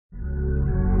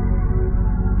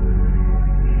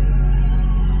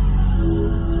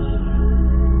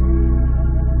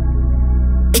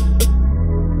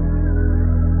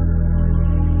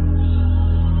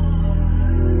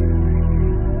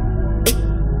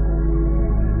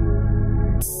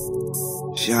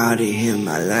Shawty hit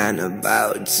my line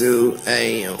about 2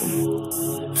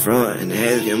 a.m. Front and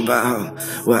asking about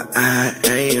where I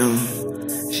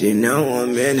am. She know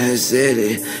I'm in her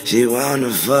city. She wanna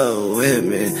fuck with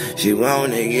me. She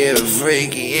wanna get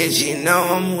freaky and she know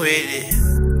I'm with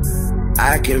it.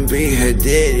 I can be her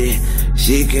daddy.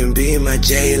 She can be my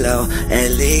J-Lo, at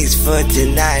least for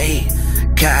tonight.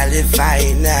 Call it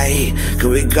fight night, cause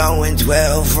we going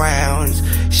 12 rounds.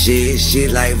 She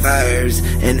like verbs,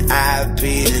 and I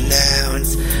be the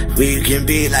nouns. We can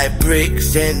be like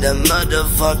bricks and the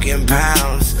motherfucking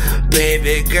pounds.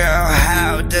 Baby girl,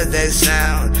 how does that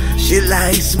sound? She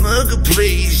like smuggle,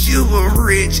 please, you a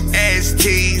rich ass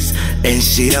tease. And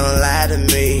she don't lie to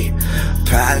me.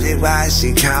 Probably why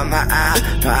she caught my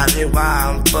eye. Probably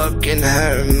why I'm fucking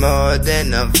her more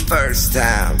than the first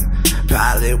time.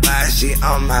 Probably why she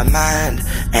on my mind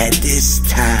at this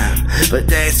time. But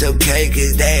that's okay,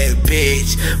 cause that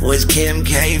bitch was Kim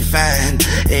K fine.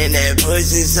 And that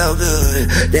pussy so good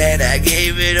that I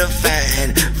gave it a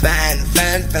fine. Fine,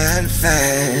 fine, fine,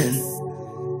 fine.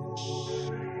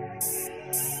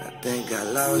 I think I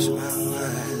lost my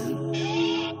mind.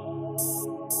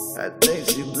 I think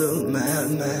she blew my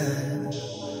mind.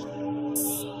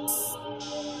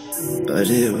 But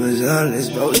it was only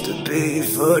supposed to be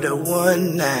for the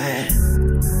one night.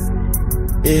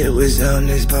 It was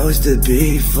only supposed to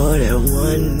be for that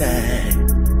one night.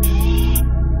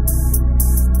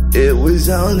 It was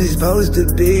only supposed to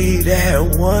be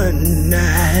that one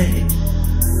night.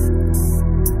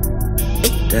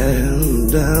 Down,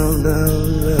 down,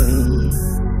 down, down.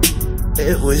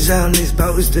 It was only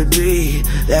supposed to be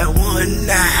that one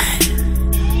night.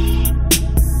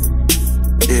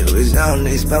 It was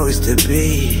only supposed to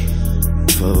be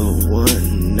for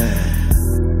one night.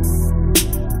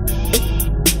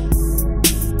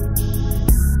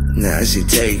 Now she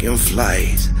taking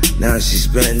flights. Now she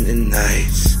spending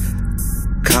nights.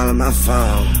 Calling my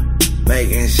phone,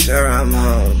 making sure I'm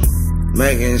home,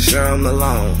 making sure I'm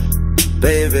alone.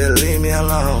 Baby, leave me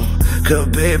alone, cause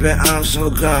baby, I'm so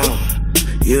gone.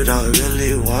 You don't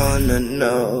really wanna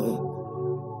know.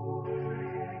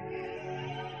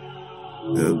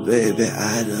 But baby,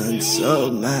 I done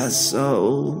sold my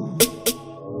soul.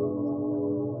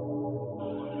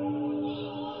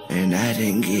 And I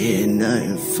didn't get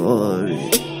nothing for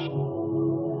it.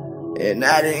 And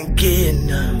I didn't get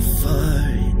nothing for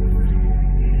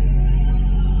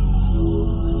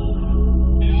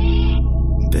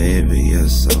it. Baby, you're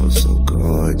so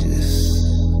gorgeous.